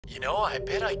You know, I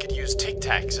bet I could use Tic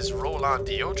Tacs as roll-on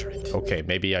deodorant. Okay,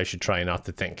 maybe I should try not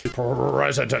to think.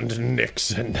 President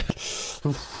Nixon.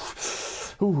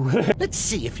 Let's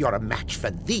see if you're a match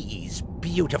for these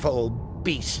beautiful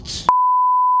beasts.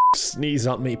 Sneeze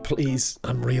on me, please.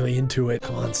 I'm really into it.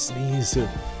 Come on, sneeze.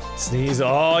 Sneeze.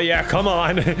 Oh, yeah, come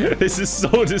on. This is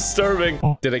so disturbing.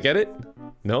 Did I get it?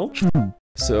 No?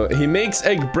 So, he makes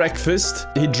egg breakfast,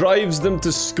 he drives them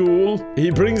to school,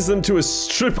 he brings them to a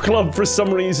strip club for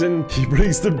some reason, he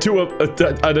brings them to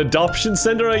an adoption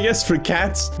center, I guess, for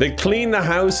cats. They clean the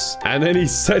house, and then he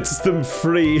sets them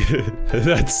free.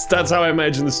 That's how I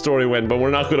imagine the story went, but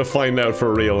we're not gonna find out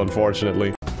for real,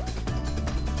 unfortunately.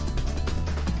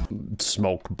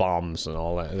 Smoke bombs and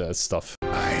all that stuff.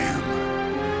 I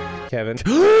am Kevin.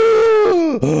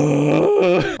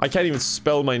 I can't even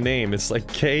spell my name, it's like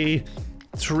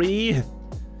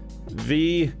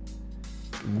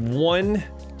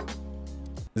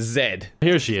K3V1Z.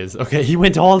 Here she is. Okay, he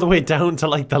went all the way down to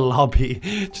like the lobby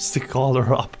just to call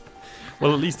her up.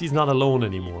 Well, at least he's not alone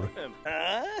anymore.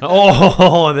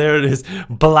 Oh, there it is.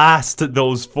 Blast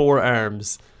those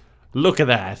forearms. Look at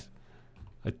that.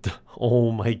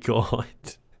 Oh my god.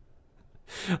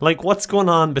 Like, what's going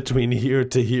on between here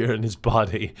to here in his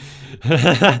body?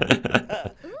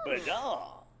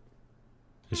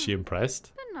 Is she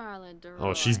impressed?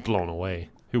 Oh, she's blown away.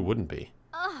 Who wouldn't be?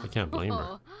 I can't blame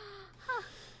her.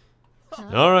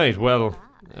 Alright, well,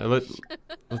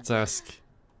 let's ask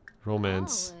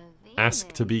romance.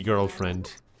 Ask to be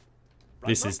girlfriend.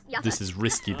 This is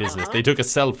risky business. They took a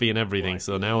selfie and everything,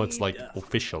 so now it's like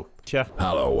official. Yeah.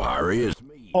 Hello, Harry. It's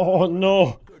me. Oh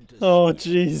no. Oh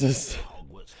Jesus.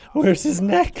 Where's his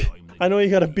neck? I know you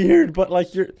got a beard, but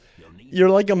like you're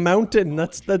like a mountain.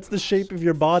 That's the shape of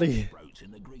your body.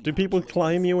 Do people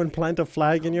climb you and plant a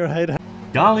flag in your head?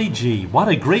 Golly gee, what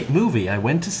a great movie I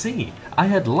went to see. I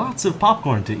had lots of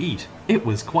popcorn to eat. It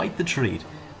was quite the treat.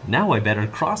 Now I better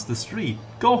cross the street,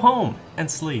 go home, and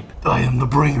sleep. I am the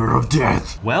bringer of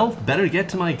death. Well, better get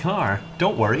to my car.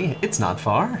 Don't worry, it's not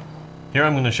far. Here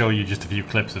I'm going to show you just a few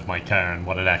clips of my car and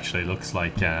what it actually looks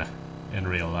like in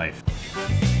real life.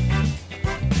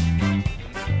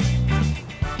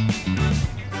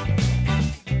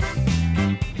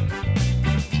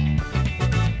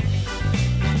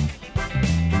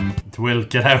 Will,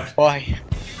 get out. Why?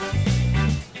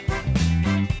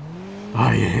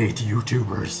 I hate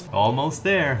YouTubers. Almost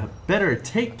there. Better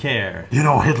take care. You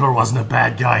know, Hitler wasn't a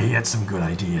bad guy, he had some good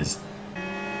ideas.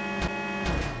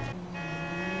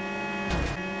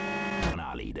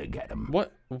 I'll either get him.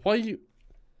 What? Why you...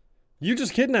 You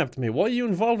just kidnapped me. Why are you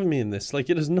involving me in this?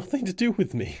 Like, it has nothing to do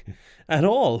with me. At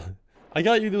all. I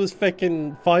got you those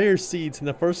feckin' fire seeds in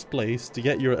the first place to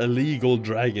get your illegal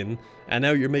dragon, and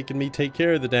now you're making me take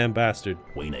care of the damn bastard.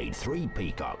 We need 3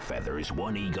 peacock feathers,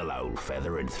 1 eagle owl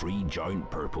feather, and 3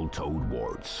 giant purple toad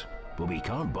warts. But we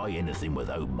can't buy anything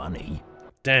without money.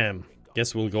 Damn.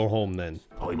 Guess we'll go home then.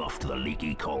 I'm off to the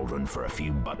leaky cauldron for a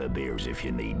few butterbeers if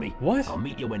you need me. What? I'll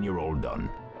meet you when you're all done.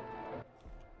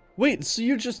 Wait, so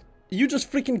you just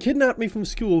freaking kidnapped me from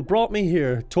school, brought me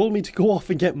here, told me to go off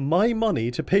and get my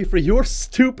money to pay for your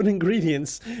stupid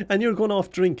ingredients, and you're going off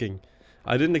drinking.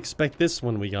 I didn't expect this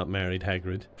when we got married,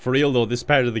 Hagrid. For real though, this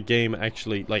part of the game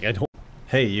actually, like, I don't...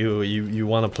 Hey, you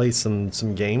want to play some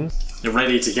games? You're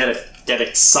ready to get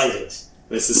excited.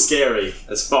 This is scary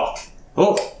as fuck.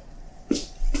 Oh!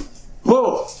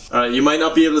 Whoa! Alright, you might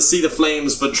not be able to see the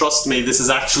flames, but trust me, this is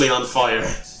actually on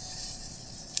fire.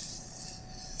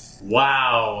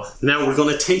 Wow. Now we're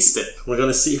gonna taste it. We're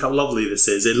gonna see how lovely this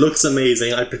is. It looks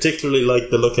amazing. I particularly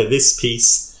like the look of this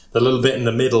piece. The little bit in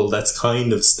the middle that's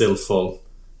kind of still full.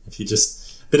 If you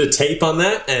just... bit of tape on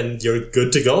that and you're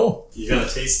good to go. You gonna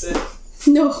taste it?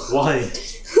 No. Why? Look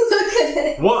at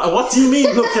it. What do you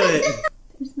mean look at it?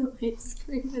 There's no ice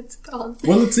cream, it's gone.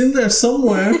 Well, it's in there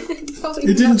somewhere.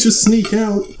 It didn't just sneak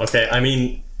out. Okay, I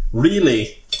mean,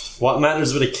 really, what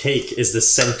matters with a cake is the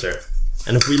center.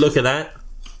 And if we look at that,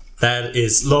 that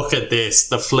is, look at this.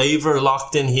 The flavor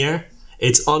locked in here.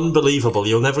 It's unbelievable.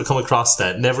 You'll never come across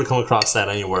that. Never come across that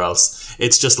anywhere else.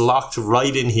 It's just locked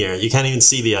right in here. You can't even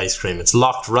see the ice cream. It's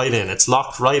locked right in. It's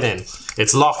locked right in.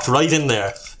 It's locked right in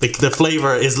there. The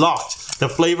flavor is locked. The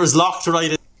flavor's locked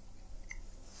right in.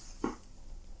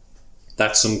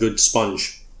 That's some good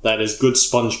sponge. That is good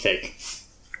sponge cake.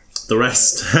 The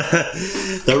rest,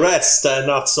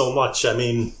 not so much. I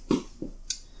mean,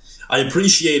 I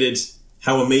appreciated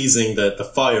how amazing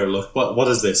the fire looked. What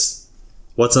is this?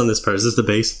 What's on this part? Is this the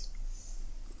base?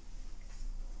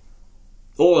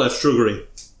 Oh, that's sugary.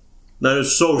 That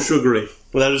is so sugary.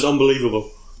 That is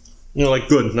unbelievable. You know, like,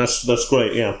 good. That's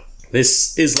great, yeah.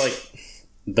 This is like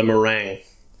the meringue.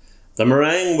 The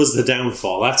meringue was the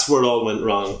downfall. That's where it all went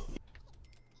wrong.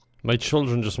 My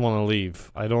children just want to leave.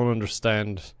 I don't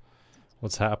understand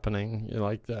what's happening. You're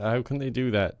like, how can they do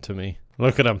that to me?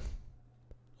 Look at him.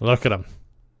 Look at him.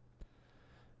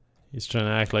 He's trying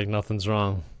to act like nothing's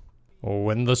wrong. Oh,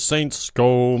 when the saints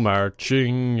go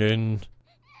marching in.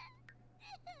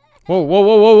 Whoa, whoa,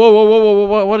 whoa, whoa, whoa, whoa, whoa,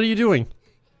 whoa, what are you doing?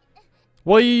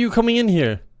 Why are you coming in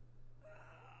here?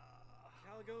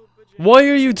 Why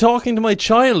are you talking to my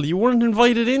child? You weren't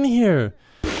invited in here.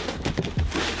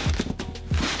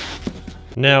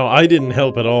 Now, I didn't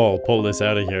help at all pull this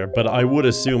out of here, but I would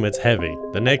assume it's heavy.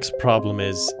 The next problem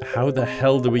is, how the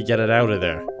hell do we get it out of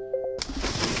there?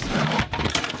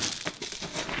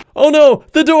 Oh no!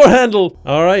 The door handle!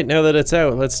 Alright, now that it's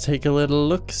out, let's take a little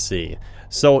look-see.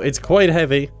 So, it's quite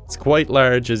heavy, it's quite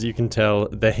large as you can tell.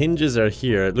 The hinges are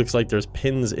here, it looks like there's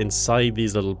pins inside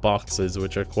these little boxes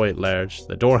which are quite large.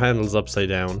 The door handle's upside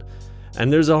down,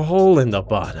 and there's a hole in the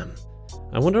bottom.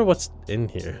 I wonder what's in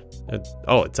here.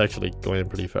 Oh, it's actually going in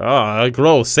pretty far. Ah,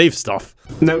 gross, safe stuff.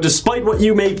 Now, despite what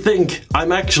you may think,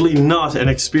 I'm actually not an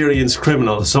experienced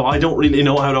criminal, so I don't really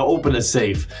know how to open a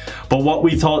safe. But what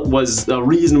we thought was a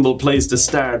reasonable place to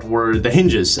start were the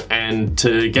hinges, and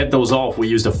to get those off, we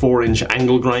used a 4-inch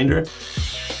angle grinder.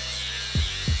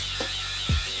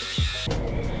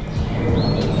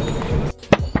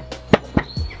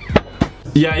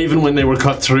 Yeah, even when they were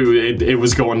cut through, it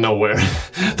was going nowhere.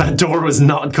 That door was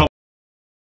not coming.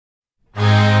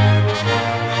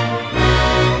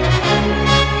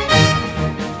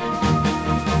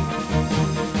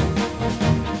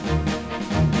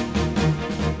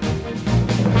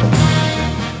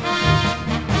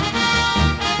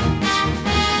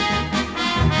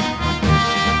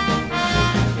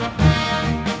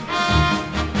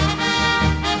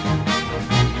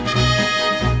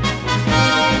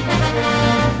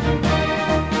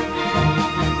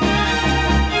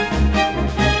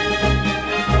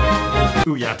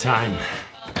 Booyah time.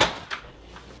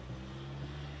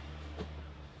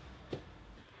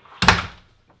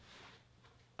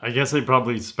 I guess I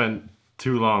probably spent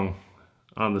too long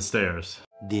on the stairs.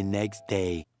 The next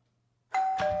day.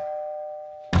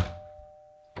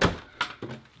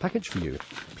 Package for you.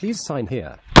 Please sign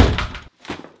here.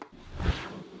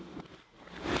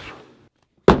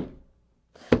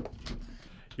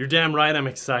 You're damn right I'm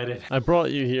excited. I brought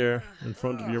you here in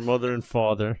front of your mother and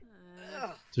father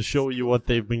to show you what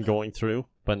they've been going through,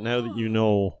 but now that you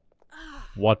know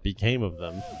what became of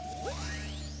them.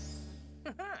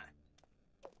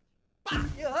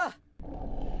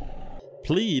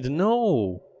 Plead?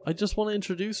 No! I just want to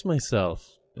introduce myself.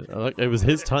 It was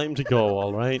his time to go,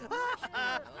 alright?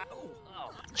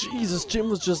 Jesus, Jim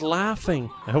was just laughing.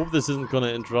 I hope this isn't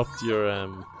gonna interrupt your,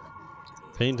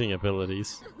 painting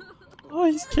abilities. Oh,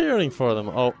 he's caring for them.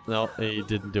 Oh, no, he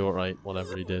didn't do it right,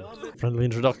 whatever he did. Friendly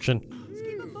introduction.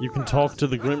 You can talk to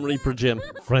the Grim Reaper, Jim.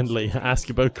 Friendly.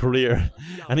 Ask about career.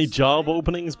 Any job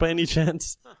openings by any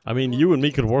chance? I mean, you and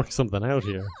me could work something out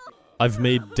here. I've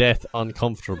made death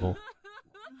uncomfortable.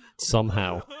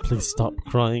 Somehow. Please stop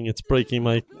crying. It's breaking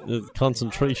my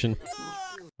concentration.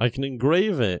 I can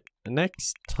engrave it.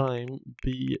 Next time,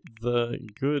 be the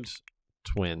good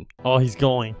twin. Oh, he's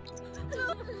going.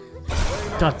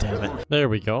 God damn it. There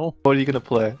we go. What are you gonna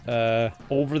play?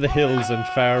 Over the hills and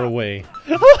far away.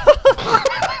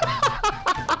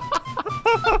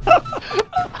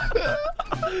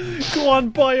 Go on,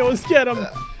 Bios, get him!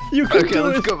 You can do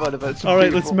it! Let's go run about some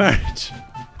Alright, people. let's march.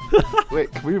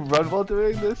 Wait, can we run while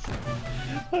doing this?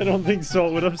 I don't think so,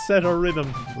 it would upset our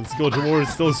rhythm. Let's go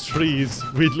towards those trees.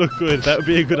 We'd look good, that would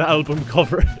be a good album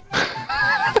cover.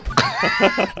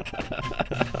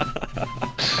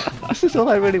 This is all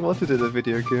I really wanted in a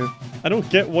video game. I don't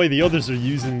get why the others are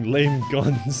using lame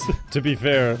guns. To be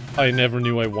fair, I never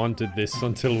knew I wanted this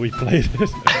until we played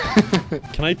it.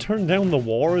 Can I turn down the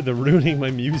war? They're ruining my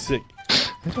music.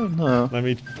 I don't know.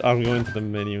 I'll go into the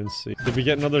menu and see. Did we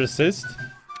get another assist?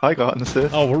 I got an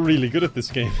assist. Oh, we're really good at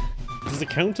this game. Does it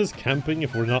count as camping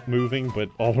if we're not moving, but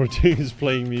all we're doing is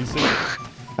playing music?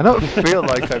 I don't feel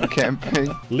like I'm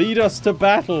camping. Lead us to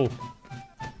battle!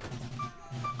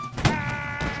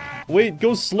 Wait,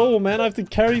 go slow, man. I have to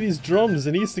carry these drums,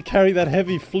 and he has to carry that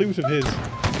heavy flute of his.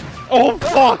 Oh,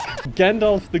 fuck!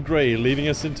 Gandalf the Grey leading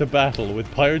us into battle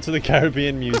with Pirates of the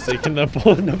Caribbean music and the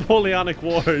Napoleonic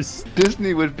Wars.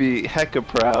 Disney would be hecka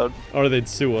proud. Or they'd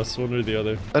sue us, one or the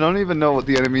other. I don't even know what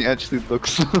the enemy actually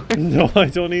looks like. No, I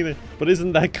don't either. But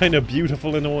isn't that kind of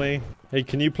beautiful in a way? Hey,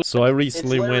 can you play? So I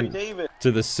recently went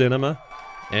to the cinema,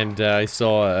 and I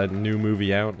saw a new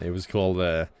movie out. It was called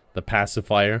The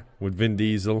Pacifier with Vin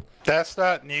Diesel. That's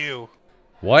not new.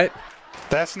 What?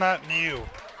 That's not new.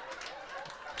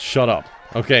 Shut up.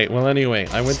 Okay, well anyway,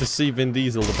 I went to see Vin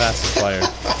Diesel, the pacifier.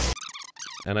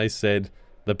 And I said,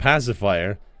 the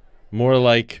pacifier? More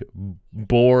like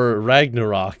Boar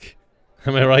Ragnarok.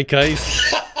 Am I right,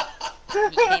 guys? He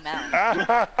came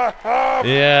out.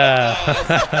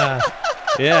 Yeah.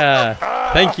 Yeah.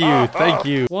 Thank you. Thank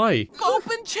you. Why?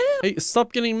 Open chill. Hey,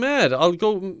 stop getting mad. I'll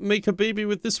go make a baby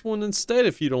with this one instead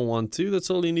if you don't want to. That's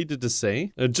all you needed to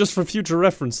say. Just for future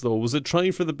reference though, was it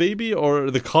trying for the baby or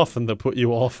the coffin that put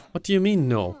you off? What do you mean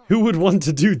no? Who would want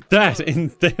to do that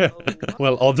in there?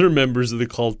 Well, other members of the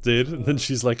cult did. And then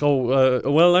she's like, oh,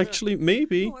 well, actually,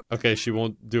 maybe. Okay, she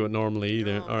won't do it normally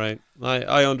either. All right.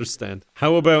 I understand.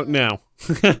 How about now?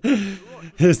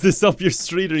 Is this up your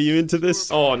street? Are you into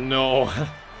this? Oh no.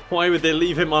 Why would they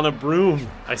leave him on a broom?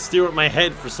 I steer with my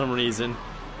head for some reason.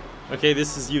 Okay,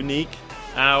 this is unique.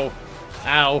 Ow.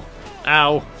 Ow.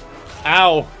 Ow.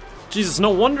 Ow. Jesus, no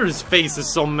wonder his face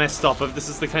is so messed up if this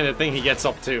is the kind of thing he gets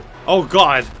up to. Oh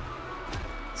god.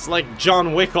 It's like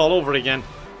John Wick all over again.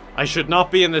 I should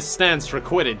not be in this stance for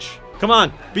Quidditch. Come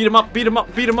on, beat him up, beat him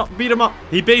up, beat him up, beat him up.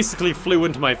 He basically flew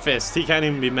into my fist. He can't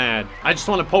even be mad. I just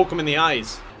want to poke him in the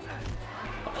eyes.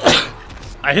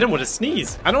 I hit him with a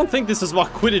sneeze. I don't think this is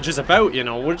what Quidditch is about, you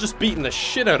know. We're just beating the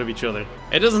shit out of each other.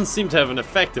 It doesn't seem to have an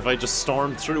effect if I just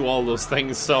storm through all those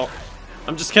things, so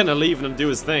I'm just kind of leaving him do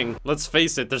his thing. Let's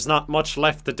face it, there's not much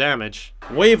left to damage.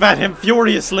 Wave at him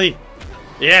furiously.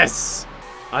 Yes,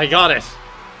 I got it.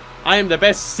 I am the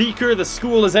best seeker the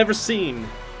school has ever seen.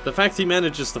 The fact he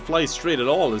manages to fly straight at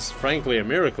all is frankly a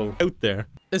miracle. Out there.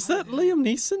 Is that Liam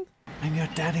Neeson? I'm your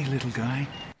daddy, little guy.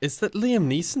 Is that Liam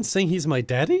Neeson saying he's my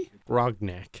daddy?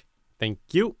 Grognak. Thank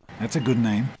you. That's a good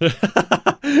name.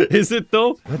 Is it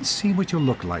though? Let's see what you'll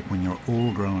look like when you're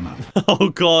all grown up. Oh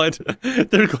god,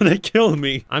 they're gonna kill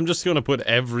me. I'm just gonna put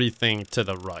everything to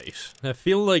the right. I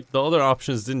feel like the other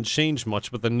options didn't change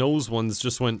much, but the nose ones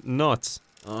just went nuts.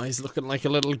 Oh, he's looking like a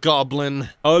little goblin.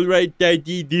 Alright,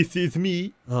 daddy, this is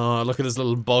me. Oh, look at his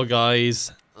little bug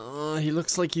eyes. Oh, he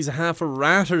looks like he's half a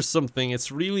rat or something.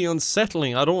 It's really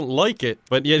unsettling. I don't like it.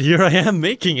 But yet here I am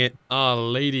making it. Oh,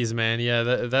 ladies man. Yeah,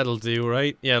 that'll do,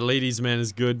 right? Yeah, ladies man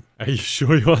is good. Are you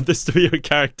sure you want this to be your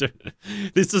character?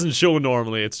 This doesn't show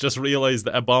normally. It's just realized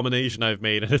the abomination I've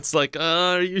made. And it's like,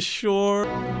 are you sure?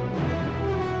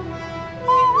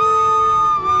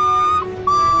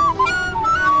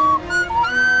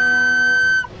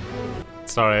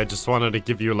 Sorry, I just wanted to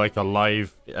give you like a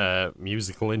live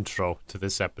musical intro to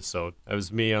this episode. It was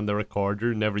me on the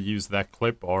recorder. Never use that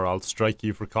clip or I'll strike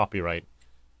you for copyright.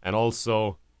 And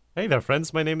also, hey there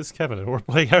friends, my name is Kevin and we're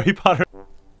playing Harry Potter.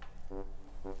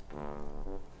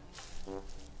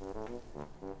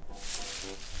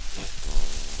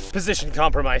 Position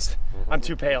compromised. I'm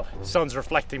too pale. Sun's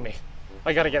reflecting me.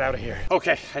 I gotta get out of here.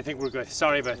 Okay, I think we're good.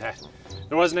 Sorry about that.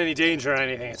 There wasn't any danger or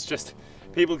anything. It's just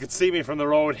people could see me from the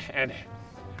road and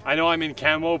I know I'm in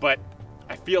camo, but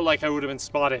I feel like I would have been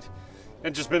spotted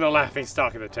and just been a laughing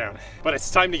stock of the town. But it's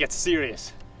time to get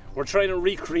serious. We're trying to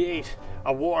recreate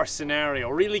a war scenario,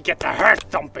 really get the heart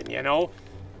thumping, you know?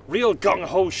 Real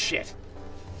gung-ho shit.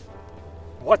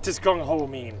 What does gung-ho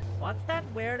mean? What's that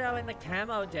weirdo in the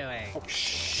camo doing? Oh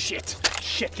shit,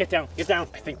 shit, get down, get down.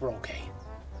 I think we're okay.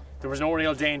 There was no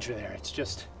real danger there, it's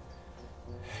just,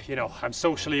 you know, I'm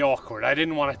socially awkward. I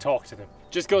didn't want to talk to them.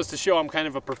 Just goes to show I'm kind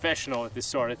of a professional at this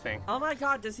sort of thing. Oh my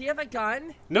god, does he have a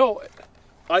gun? No,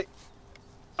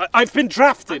 I've been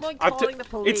drafted. I'm calling the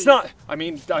police. It's not, I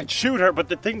mean, I'd shoot her, but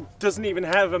the thing doesn't even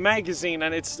have a magazine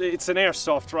and it's an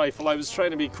airsoft rifle. I was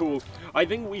trying to be cool. I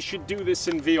think we should do this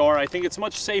in VR. I think it's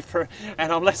much safer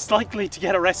and I'm less likely to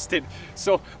get arrested.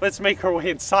 So let's make our way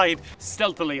inside,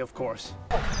 stealthily of course.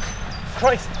 Oh,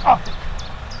 Christ, oh,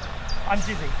 I'm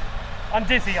dizzy. I'm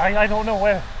dizzy, I don't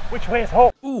know which way is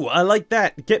home. Ooh, I like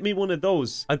that. Get me one of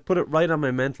those. I'd put it right on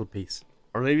my mantelpiece.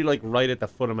 Or maybe like right at the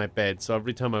foot of my bed, so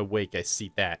every time I wake I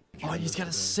see that. Oh, he's got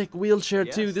a sick wheelchair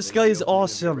too. This guy is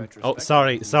awesome. Oh,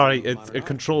 sorry, it's a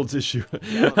controls issue.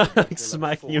 Like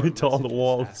smacking you into all the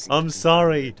walls. I'm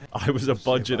sorry. I was a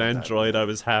budget android, I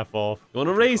was half off.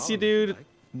 Gonna race you, dude.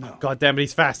 God damn it,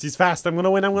 he's fast, I'm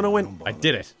gonna win. I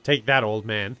did it. Take that, old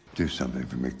man. Do something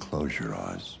for me, close your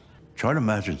eyes. Try to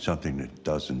imagine something that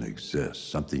doesn't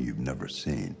exist, something you've never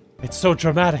seen. It's so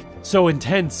dramatic, so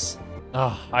intense.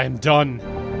 Ah, I am done.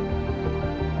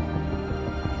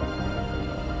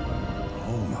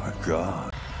 Oh my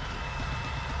god.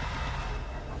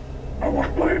 I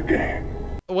want to play a game.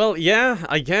 Well, yeah,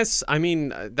 I guess. I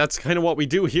mean, that's kind of what we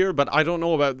do here, but I don't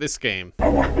know about this game. I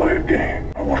want to play a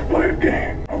game. I want to play a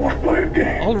game. I want to play a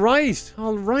game. All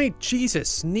right,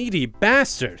 Jesus, needy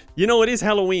bastard. You know, it is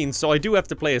Halloween, so I do have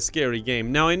to play a scary game.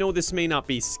 Now, I know this may not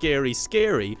be scary,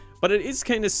 But it is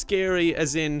kind of scary,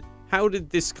 as in, how did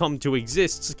this come to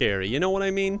exist scary? You know what I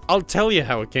mean? I'll tell you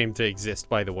how it came to exist,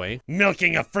 by the way.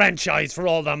 Milking a franchise for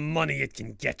all the money it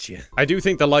can get you. I do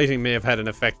think the lighting may have had an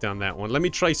effect on that one. Let me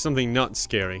try something not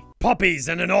scary. Puppies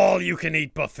and an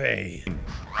all-you-can-eat buffet.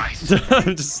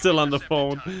 I'm just still on the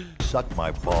phone. Suck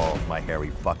my balls, my hairy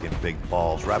fucking big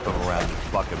balls. Wrap them around his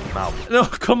fucking mouth. No,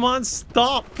 come on,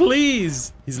 stop,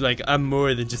 please. He's like, I'm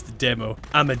more than just a demo.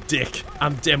 I'm a dick.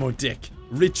 I'm Demo Dick.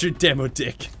 Richard Demo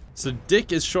Dick. So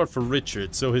Dick is short for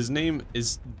Richard, so his name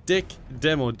is Dick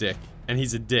Demo Dick, and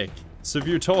he's a dick. So if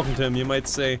you're talking to him, you might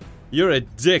say, you're a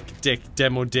dick, Dick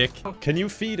Demo Dick. Can you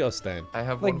feed us then? I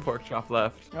have one pork chop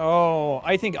left. Oh,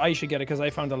 I think I should get it because I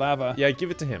found the lava. Yeah, give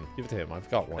it to him. Give it to him.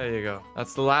 I've got one. There you go.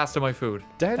 That's the last of my food.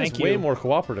 Dan is way more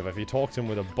cooperative if you talk to him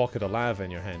with a bucket of lava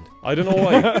in your hand. I don't know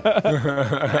why.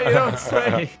 You don't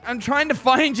say. I'm trying to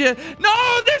find you.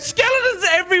 No, there's skeletons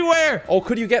everywhere. Oh,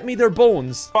 could you get me their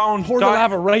bones? Pour the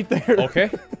lava right there. Okay.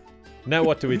 Now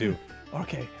what do we do?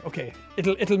 Okay.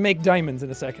 It'll make diamonds in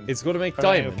a second. It's going to make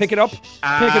diamonds. Pick it up. Pick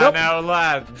it up. Now,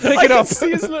 lad. Pick it up.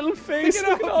 See his little face.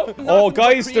 Pick it up. Oh,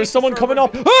 guys, there's someone coming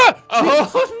up. Ah!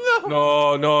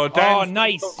 Oh, no. Oh,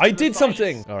 nice. I did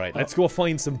something. All right, let's go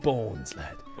find some bones,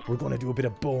 lad. We're going to do a bit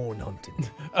of bone hunting.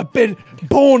 A bit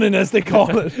boning, as they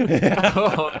call it.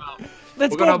 Oh, no.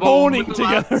 Let's go boning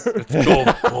together. Let's go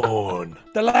bone.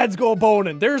 The lads go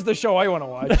boning. There's the show I want to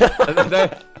watch.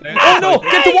 Oh no!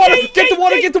 Get the water! Get the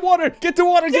water! Get the water! Get the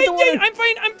water! Get the water! I'm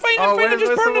fine. I'm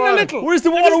just burning a little. Where's the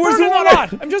water? Where's the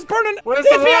water? I'm just burning. Where's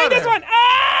this the behind water? this one.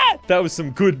 Ah! That was some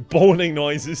good boning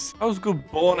noises. That was good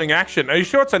boning action. Are you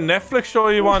sure it's a Netflix show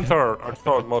you want, or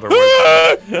thought mother? Shoot!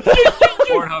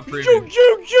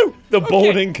 The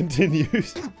boning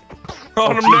continues.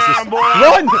 Oh, man, boy.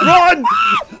 Run!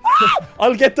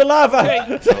 I'll get the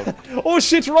lava. Oh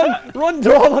shit! Run!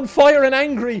 They're all on fire and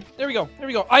angry. There we go.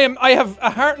 I have a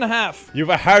heart and a half. You have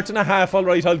a heart and a half. All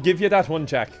right, I'll give you that one,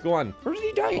 Jack. Go on. Where did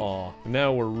he die? Oh,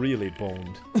 now we're really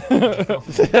boned.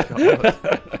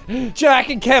 Jack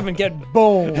and Kevin get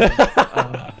boned.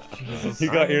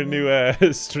 You got your new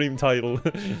stream title.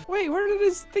 Wait, where did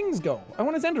his things go? I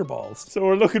want his ender balls. So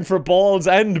we're looking for balls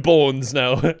and bones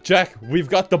now. Jack, we've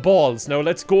got the balls. Now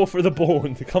let's go for the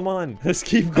bone. Come on, let's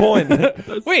keep going.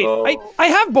 Wait, I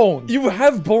have bone. You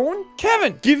have bone?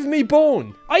 Kevin! Give me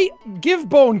bone. I give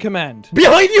bone command.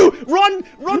 Behind you! Run! Dude!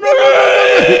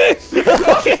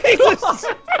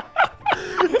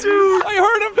 I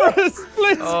heard him for a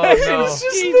split second. No. It's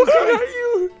just looking at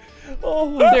you. Oh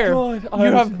my god.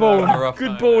 You have bone.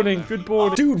 Good boning, good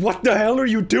boning. Dude, what the hell are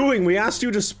you doing? We asked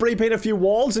you to spray paint a few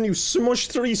walls and you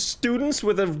smushed 3 students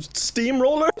with a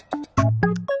steamroller?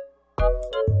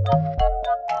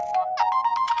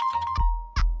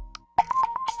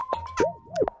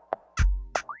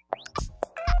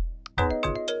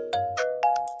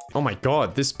 Oh my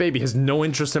god, this baby has no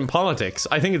interest in politics.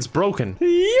 I think it's broken.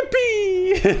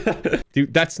 Yippee!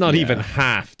 Dude, that's not even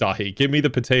half, Dahi. Give me the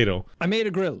potato. I made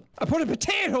a grill. I put a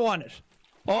potato on it.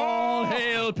 All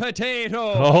hail potato!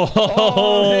 Oh.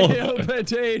 All hail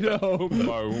potato! Top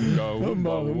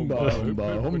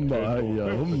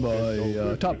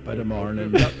of the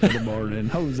morning,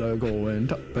 how's it going?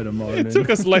 Top of the morning. It took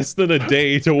us less than a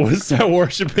day to start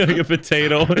worshipping a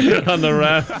potato on the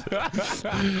raft.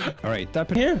 Alright, that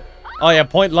here. Oh yeah,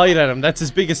 point light at him. That's his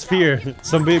biggest fear.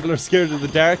 Some people are scared of the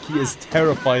dark. He is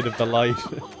terrified of the light.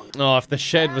 Oh, if the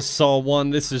shed was Saw 1,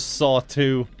 this is Saw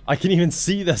 2. I can even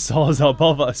see the saws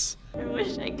above us. I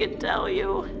wish I could tell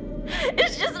you.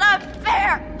 It's just not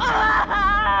fair.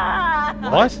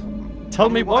 What? Tell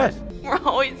me what? We're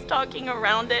always talking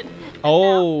around it.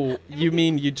 Oh, you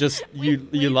mean you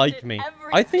like me?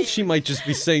 I think she might just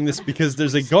be saying this because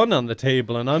there's a gun on the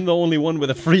table and I'm the only one with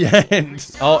a free hand.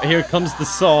 Oh, here comes the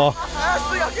saw.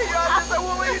 Ashley, I'll get you out of this. I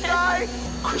won't let you die.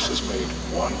 Chris has made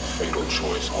one fatal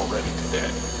choice already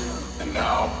today. And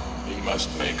now he must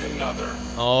make another.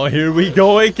 Oh, here we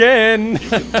go again. You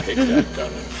can take that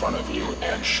gun in front of you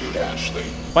and shoot Ashley.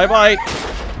 Bye-bye.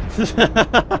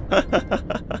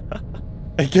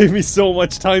 It gave me so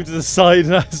much time to decide,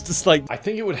 and I was just like, I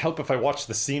think it would help if I watched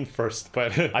the scene first,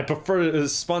 but I prefer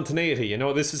spontaneity, you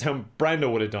know? This is how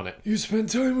Brando would have done it. You spend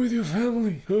time with your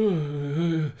family.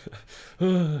 I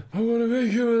want to make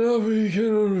him an offer you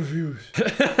cannot refuse.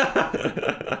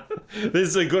 This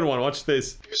is a good one, watch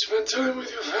this. You spend time with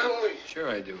your family. Sure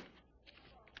I do.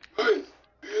 Right,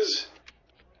 because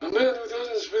a man who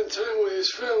doesn't spend time with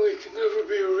his family can never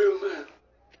be a real man.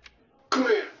 Come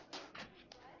here.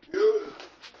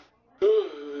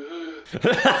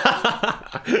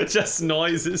 Just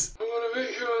noises. I want to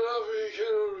make you an offer you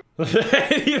cannot refuse.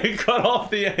 You cut off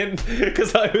the end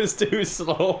because I was too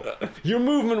slow. Your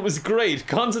movement was great.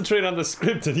 Concentrate on the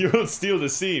script and you'll steal the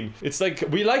scene. It's like,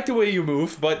 we like the way you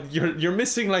move, but you're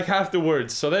missing like half the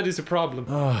words, so that is a problem.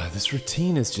 Ah, this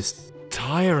routine is just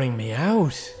tiring me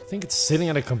out. I think it's sitting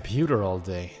at a computer all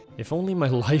day. If only my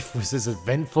life was as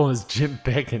eventful as Jim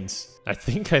Pickens. I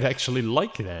think I'd actually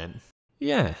like that.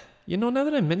 Yeah, you know, now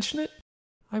that I mention it,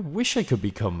 I wish I could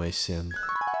become my sim.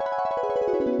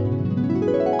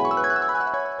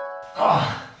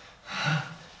 Oh.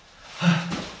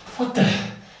 What the?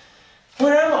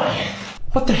 Where am I?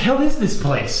 What the hell is this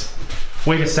place?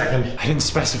 Wait a second. I didn't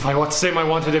specify what sim I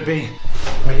wanted to be.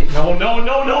 Wait, no.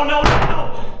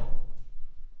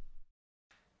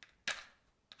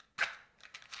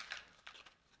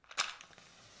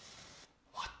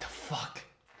 What the fuck?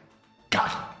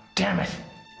 God damn it.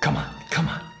 Come on. Come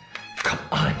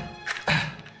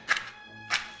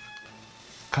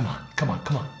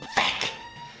on. Back.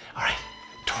 All right.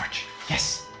 Torch.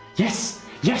 Yes.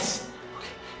 Okay.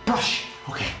 Brush.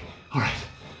 Okay. All right.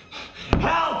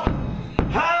 Help!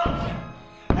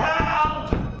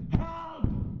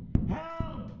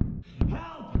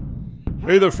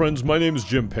 Hey there, friends. My name is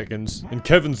Jim Pickens, and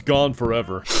Kevin's gone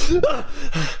forever.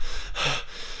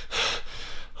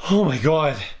 Oh my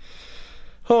god.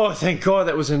 Oh, thank god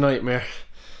that was a nightmare.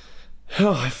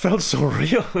 Oh, it felt so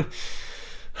real.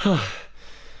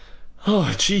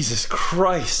 Oh, Jesus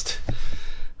Christ.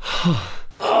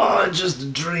 Oh, just a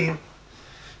dream.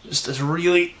 Just a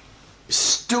really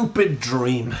stupid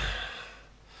dream.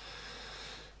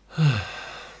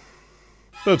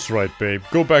 That's right, babe.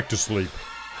 Go back to sleep.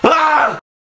 Ah!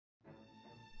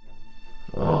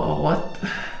 Oh, what?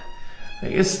 I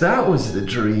guess that was the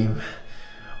dream.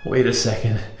 Wait a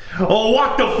second. Oh,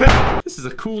 what the fuck? This is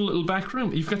a cool little back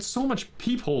room. You've got so much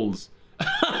peepholes.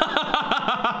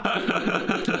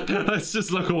 Let's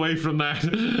just look away from that.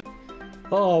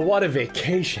 Oh, what a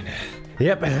vacation.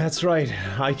 Yep, that's right.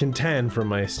 I can tan from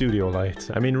my studio light.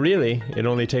 I mean, really, it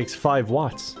only takes 5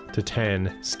 watts to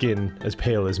tan skin as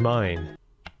pale as mine.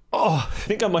 Oh, I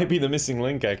think I might be the missing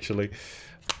link, actually.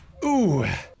 Ooh,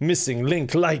 missing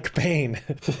link like pain.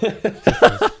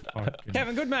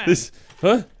 Kevin, good man.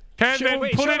 Huh? Kevin,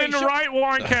 put it in the right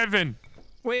one, Kevin.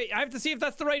 Wait, I have to see if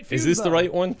that's the right fuse. Is this the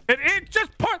right one? It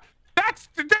just put.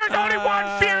 There's only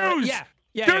one fuse.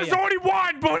 Yeah. There's only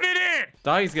one. Put it in.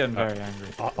 Doggy's getting very angry.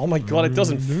 Oh my god, it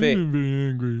doesn't fit.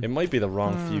 It might be the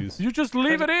wrong fuse. You just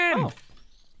leave it in. Oh.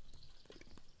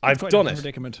 I've done it.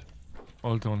 Predicament.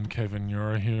 Well done, Kevin.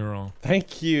 You're a hero.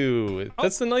 Thank you.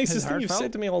 That's the nicest thing you've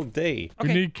said to me all day. Okay.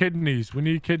 We need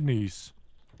kidneys.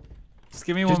 Just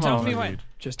give me one moment.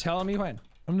 Just tell me when.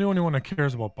 I'm the only one that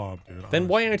cares about Bob, dude. Then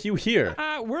why aren't you here?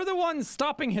 We're the ones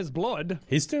stopping his blood.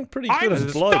 He's doing pretty good on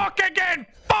his blood. I'm stuck again!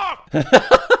 Fuck!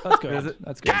 That's good.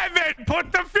 That's good. Kevin,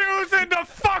 put the fuse in the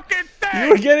fucking thing! You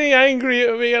were getting angry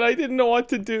at me and I didn't know what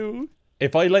to do.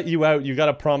 If I let you out, you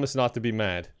gotta promise not to be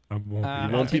mad. I won't be. You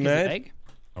won't be mad?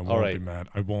 I won't be mad.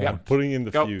 I won't. Yeah, putting in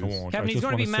the fuse. Kevin, he's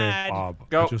gonna be mad. Bob.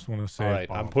 Go. I just want to say Alright,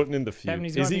 Bob. I'm putting in the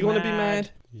fuse. Is he gonna be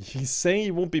mad? He's saying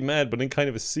he won't be mad, but in kind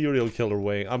of a serial killer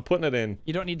way. I'm putting it in.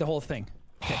 You don't need the whole thing.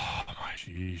 Okay. Oh my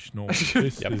jeez, no.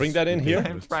 Yeah, bring that in here.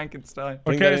 Frankenstein.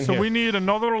 Okay, so we need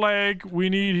another leg. We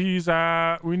need his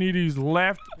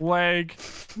left leg.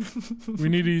 We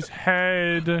need his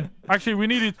head. Actually, we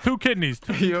need his 2 kidneys.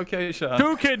 Are you okay, Sean?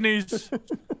 2 kidneys.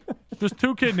 Just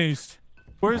 2 kidneys.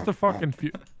 Where's the fucking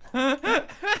fuse? How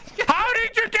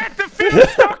did you get the fuse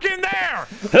stuck in there?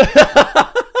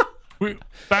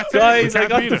 That's Guys, I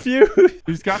got the fuse.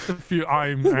 He's got the fuse.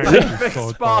 I'm actually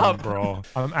so done, bro.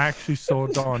 I'm actually so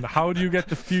done. How do you get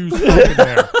the fuse stuck in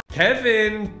there?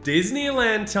 Kevin,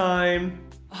 Disneyland time.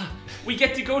 We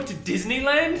get to go to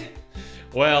Disneyland?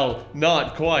 Well,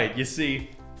 not quite. You see,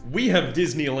 we have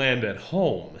Disneyland at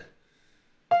home.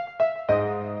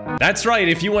 That's right,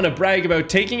 if you want to brag about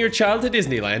taking your child to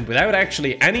Disneyland without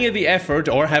actually any of the effort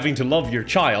or having to love your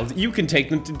child, you can take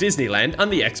them to Disneyland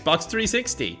on the Xbox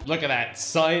 360. Look at that,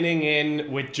 signing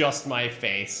in with just my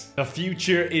face. The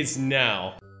future is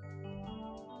now.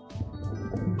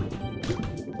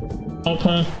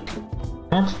 Okay.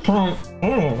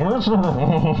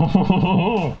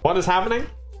 What is happening?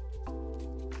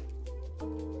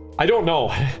 I don't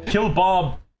know. Kill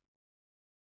Bob.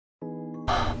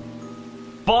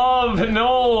 Bob,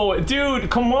 no!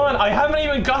 Dude, come on! I haven't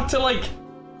even got to, like,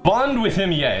 bond with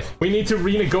him yet. We need to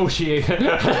renegotiate.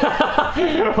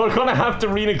 We're gonna have to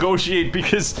renegotiate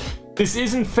because this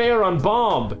isn't fair on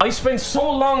Bob. I spent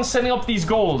so long setting up these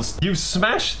goals. You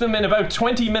smashed them in about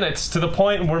 20 minutes to the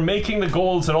point where making the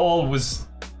goals at all was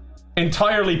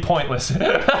entirely pointless.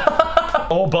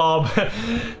 Oh, Bob.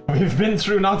 We've been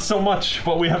through not so much,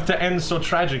 but we have to end so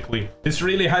tragically. This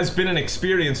really has been an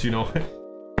experience, you know.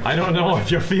 I don't know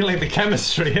if you're feeling the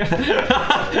chemistry,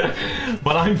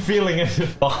 but I'm feeling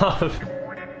it. Bob.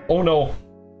 Oh no.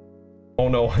 Oh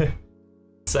no.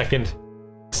 Second.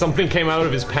 Something came out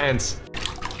of his pants.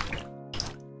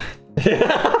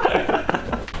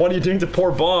 What are you doing to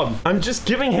poor Bob? I'm just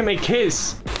giving him a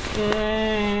kiss.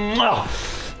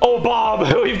 Oh, Bob,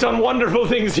 we've done wonderful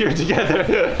things here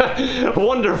together.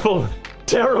 Wonderful,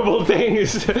 terrible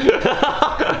things.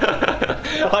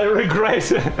 I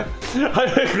regret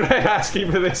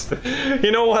asking for this.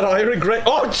 You know what? I regret.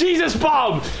 Oh, Jesus,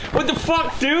 Bob! What the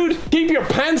fuck, dude? Keep your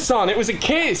pants on. It was a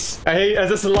kiss. Hey,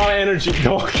 that's a lot of energy.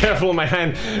 Oh, careful with my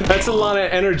hand. That's a lot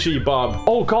of energy, Bob.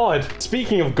 Oh, God.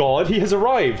 Speaking of God, he has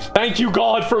arrived. Thank you,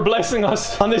 God, for blessing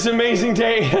us on this amazing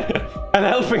day and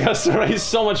helping us to raise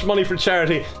so much money for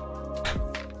charity.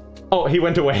 Oh, he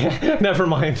went away. Never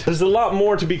mind. There's a lot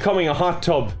more to becoming a hot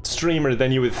tub streamer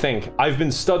than you would think. I've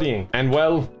been studying, and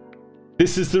well,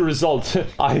 this is the result.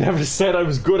 I never said I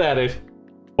was good at it,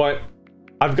 but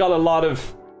I've got a lot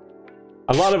of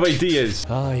ideas.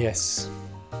 Ah, yes.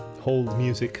 Hold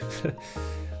music.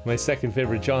 My second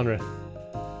favorite genre.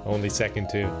 Only second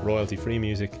to royalty-free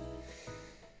music.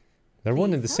 They're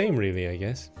one and the same, really, I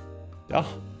guess. Oh,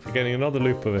 we're getting another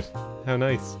loop of it. How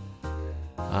nice.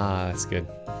 Ah, that's good.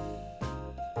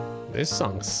 This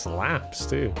song slaps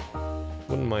too.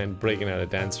 Wouldn't mind breaking out a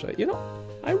dance for that. You know,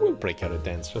 I will break out a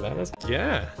dance for that.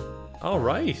 Yeah.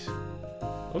 Alright.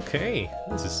 Okay.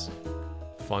 This is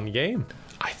a fun game.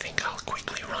 I think I'll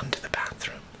quickly run to the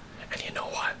bathroom. And you know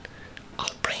what?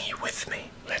 I'll bring you with me.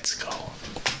 Let's go.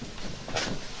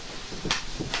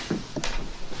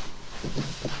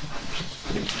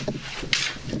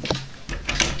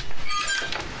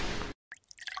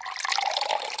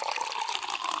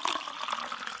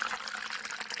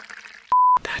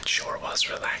 That sure was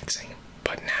relaxing,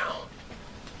 but now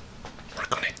we're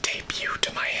gonna tape you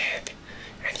to my head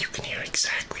and you can hear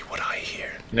exactly what I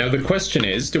hear. Now the question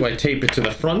is, do I tape it to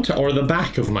the front or the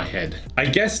back of my head? I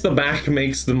guess the back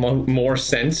makes the more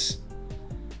sense,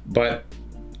 but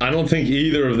I don't think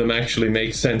either of them actually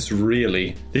make sense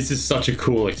really. This is such a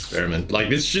cool experiment. Like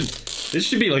this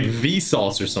should be like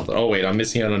Vsauce or something. Oh wait, I'm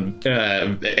missing out on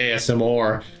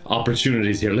ASMR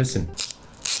opportunities here. Listen.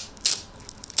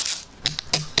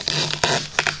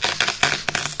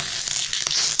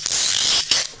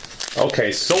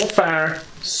 Okay, so far,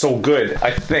 so good,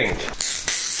 I think.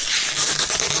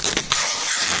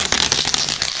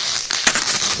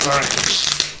 Alright.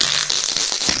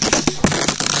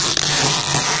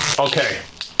 Okay.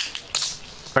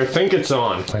 I think it's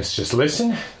on. Let's just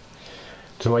listen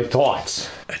to my thoughts.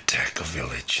 Attack a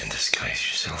village and disguise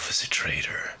yourself as a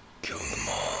traitor. Kill them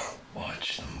all.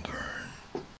 Watch them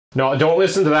burn. No, don't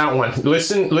listen to that one.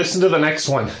 Listen to the next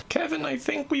one. Kevin, I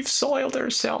think we've soiled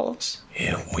ourselves.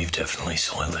 Yeah, we've definitely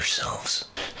soiled ourselves.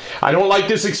 I don't like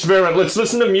this experiment. Let's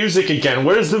listen to music again.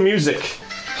 Where's the music?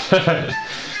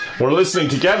 We're listening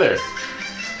together.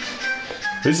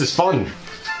 This is fun.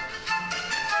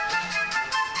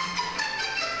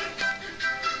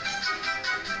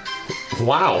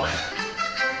 Wow.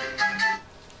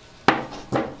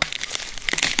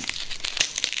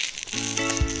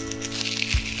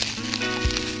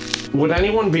 Would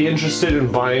anyone be interested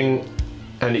in buying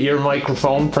an ear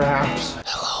microphone, perhaps?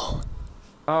 Hello.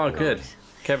 Oh, good.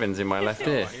 Kevin's in my left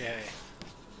ear.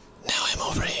 Now I'm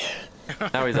over here.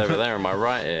 Now he's over there in my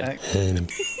right ear.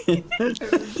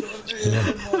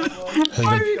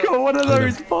 Why have you got one of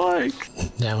those bikes?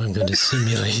 Now I'm going to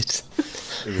simulate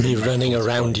me running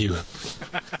around you.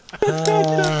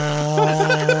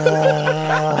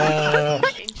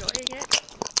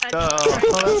 Oh,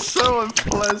 that's so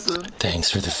unpleasant. Thanks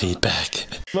for the feedback.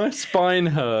 My spine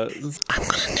hurts. I'm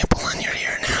gonna nibble on your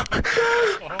ear now.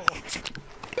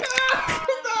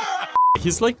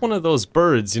 He's like one of those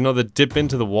birds, you know, that dip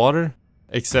into the water.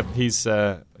 Except he's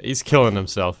killing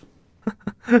himself.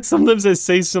 Sometimes I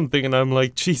say something and I'm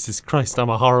like, Jesus Christ, I'm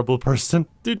a horrible person.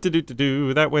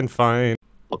 That went fine.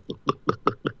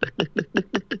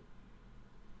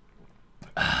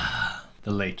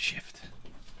 The late shift.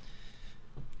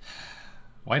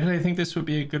 Why did I think this would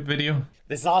be a good video?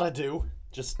 This ought to do.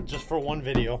 Just for one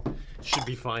video. Should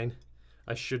be fine.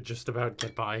 I should just about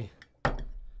get by.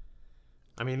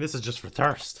 I mean, this is just for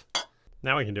thirst.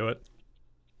 Now I can do it.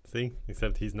 See?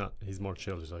 Except he's not. He's more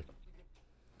chill. He's like...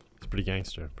 He's pretty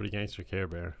gangster. Pretty gangster Care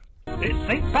Bear. It's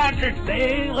St. Patrick's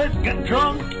Day. Let's get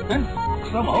drunk and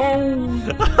some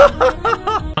hoes.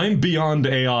 I'm beyond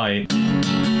AI.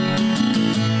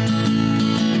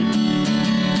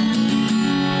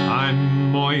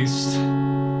 I'm moist.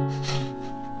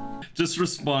 Just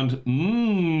respond,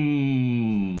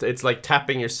 mmm. It's like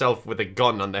tapping yourself with a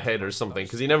gun on the head or something,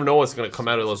 because you never know what's gonna come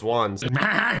out of those wands.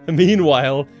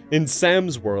 Meanwhile, in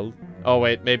Sam's world, oh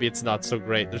wait, maybe it's not so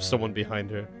great. There's someone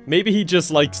behind her. Maybe he just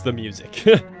likes the music.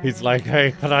 He's like,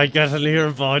 hey, can I get an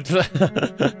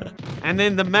earbud? And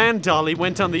then the man dolly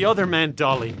went on the other man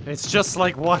dolly. It's just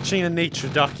like watching a nature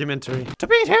documentary. To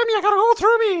beat him, you gotta go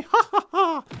through me. Ha ha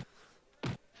ha.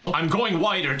 I'm going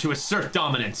wider to assert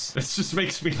dominance. This just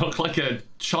makes me look like a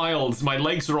child. My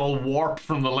legs are all warped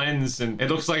from the lens, and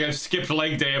it looks like I've skipped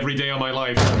leg day every day of my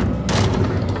life.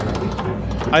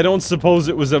 I don't suppose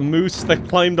it was a moose that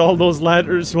climbed all those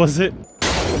ladders, was it?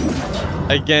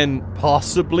 Again,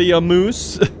 possibly a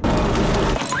moose?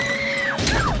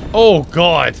 Oh,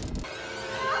 God.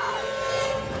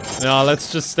 No,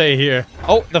 let's just stay here.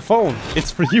 Oh, the phone. It's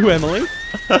for you, Emily.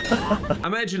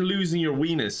 Imagine losing your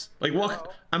weenus. Like,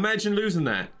 what? Imagine losing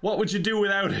that. What would you do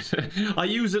without it? I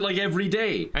use it like every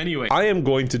day. Anyway, I am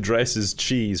going to dress as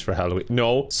cheese for Halloween.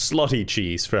 No, slutty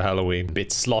cheese for Halloween. Bit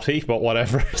slutty, but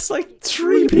whatever. It's like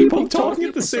 3 people talking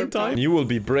at the same time. You will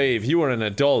be brave. You are an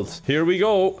adult. Here we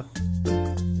go.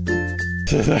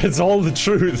 That's all the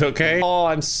truth, okay? Oh,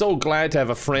 I'm so glad to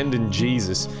have a friend in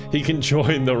Jesus. He can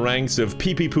join the ranks of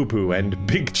Pee-Pee Poo-Poo and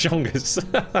Big Chungus.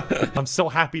 I'm so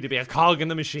happy to be a cog in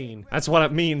the machine. That's what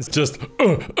it means. Just,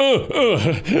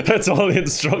 That's all the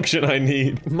instruction I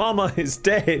need. Mama is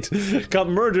dead. Got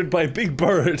murdered by Big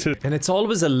Bird. And it's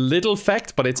always a little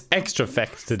fect, but it's extra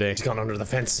fect today. He's gone under the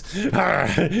fence.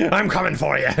 I'm coming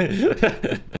for you.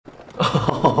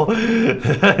 Oh,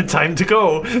 time to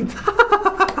go.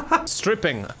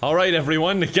 Stripping. All right,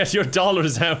 everyone, get your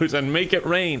dollars out and make it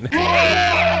rain.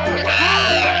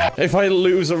 If I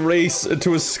lose a race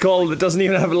to a skull that doesn't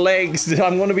even have legs,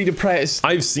 I'm gonna be depressed.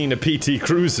 I've seen a PT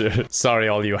Cruiser. Sorry,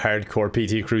 all you hardcore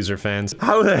PT Cruiser fans.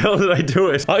 How the hell did I do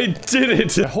it? I did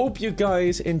it! I hope you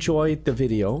guys enjoyed the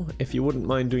video. If you wouldn't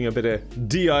mind doing a bit of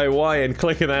DIY and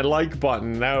clicking that like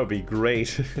button, that would be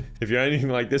great. If you're anything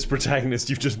like this protagonist,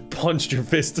 you've just punched your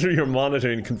fist through your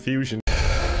monitor in confusion.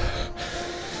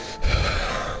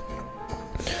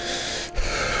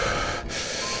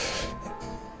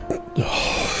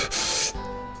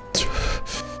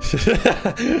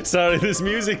 Sorry, this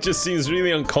music just seems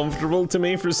really uncomfortable to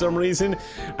me for some reason,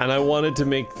 and I wanted to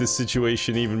make the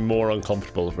situation even more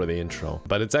uncomfortable for the intro.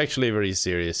 But it's actually a very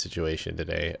serious situation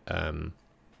today,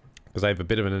 because I have a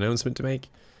bit of an announcement to make.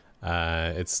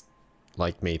 It's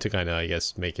like me to kind of, I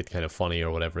guess, make it kind of funny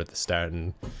or whatever at the start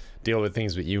and deal with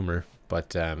things with humor.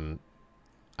 But I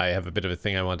have a bit of a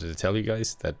thing I wanted to tell you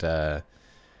guys, that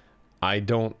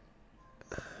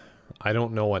I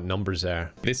don't know what numbers are.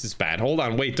 This is bad. Hold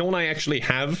on, wait, don't I actually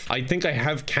have? I think I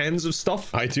have cans of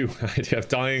stuff. I do. I have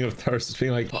dying of thirst,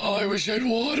 being like, oh, I wish I had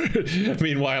water.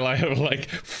 Meanwhile, I have like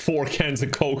 4 cans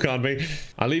of Coke on me.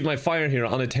 I leave my fire here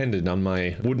unattended on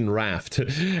my wooden raft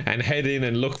and head in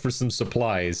and look for some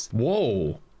supplies.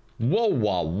 Whoa. Whoa,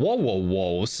 whoa, whoa, whoa,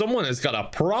 whoa. Someone has got a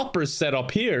proper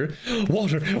setup here.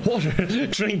 Water, water,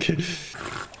 drink.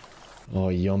 Oh,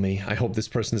 yummy. I hope this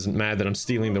person isn't mad that I'm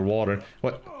stealing their water.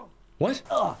 What? What?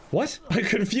 What? I'm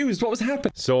confused. What was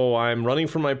happening? So I'm running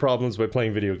from my problems by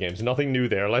playing video games. Nothing new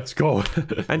there. Let's go.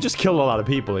 And just kill a lot of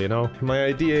people, you know? My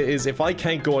idea is if I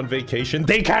can't go on vacation,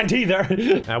 they can't either.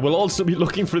 And we'll also be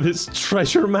looking for this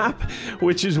treasure map,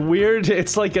 which is weird.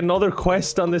 It's like another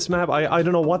quest on this map. I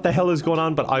don't know what the hell is going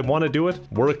on, but I want to do it.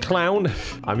 We're a clown.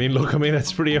 I mean, look,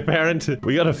 that's pretty apparent.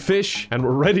 We got a fish and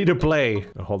we're ready to play.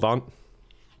 Oh, hold on.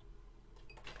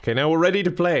 Okay, now we're ready to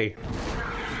play.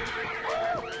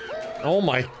 Oh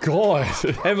my god.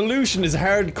 Evolution is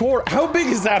hardcore. How big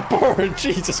is that bird?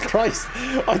 Jesus Christ.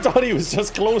 I thought he was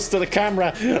just close to the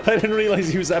camera. I didn't realize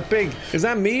he was that big. Is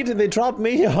that me? Did they drop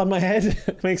me on my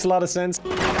head? Makes a lot of sense.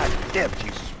 God damn,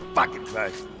 Jesus fucking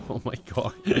Christ. Oh my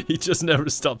god. He just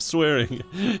never stopped swearing.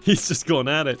 He's just going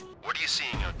at it. What are you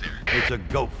seeing out there? It's a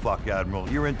goat fuck, Admiral.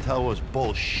 Your intel was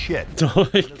bullshit. Oh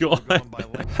my god.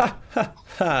 Ha ha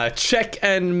ha. Check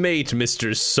and mate,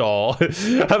 Mr. Saw.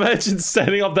 Imagine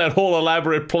setting up that whole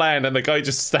elaborate plan and the guy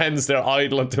just stands there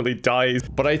idle until he dies.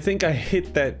 But I think I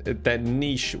hit that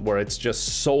niche where it's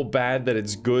just so bad that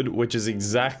it's good, which is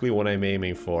exactly what I'm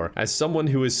aiming for. As someone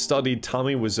who has studied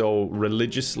Tommy Wiseau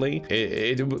religiously,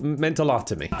 it meant a lot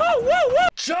to me. Oh, whoa, whoa.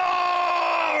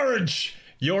 Charge!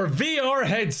 Your VR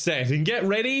headset and get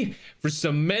ready for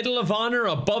some Medal of Honor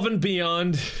above and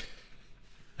beyond.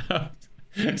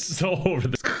 So over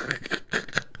this.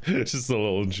 Just a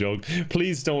little joke.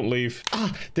 Please don't leave.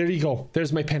 Ah, there you go.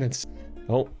 There's my penance.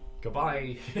 Oh,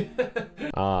 Goodbye.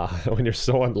 When you're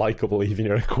so unlikable, even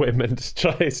your equipment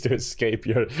tries to escape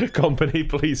your company,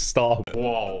 please stop.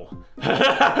 Whoa.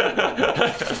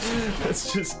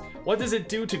 It's just... What does it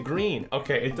do to green?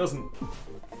 Okay, it doesn't...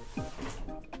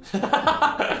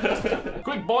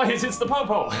 Quick, boys, it's the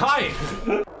Popo. Hi.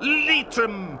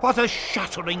 Leitrim, what a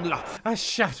shattering loss. A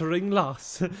shattering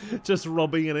loss. Just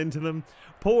rubbing it into them.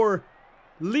 Poor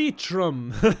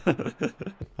Leitrim.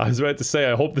 I was about to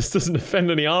say, I hope this doesn't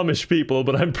offend any Amish people,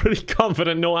 but I'm pretty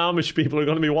confident no Amish people are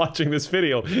going to be watching this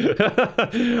video.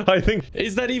 I think...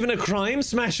 Is that even a crime,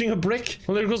 smashing a brick?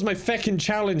 Well, there goes my feckin'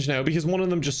 challenge now, because one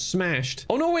of them just smashed.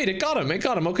 Oh no, wait, it got him. It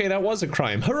got him. Okay, that was a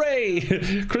crime.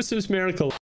 Hooray! Christmas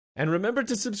miracle. And remember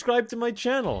to subscribe to my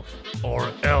channel. Or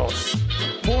else.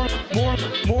 More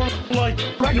like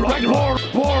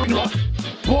Ragnarok. More.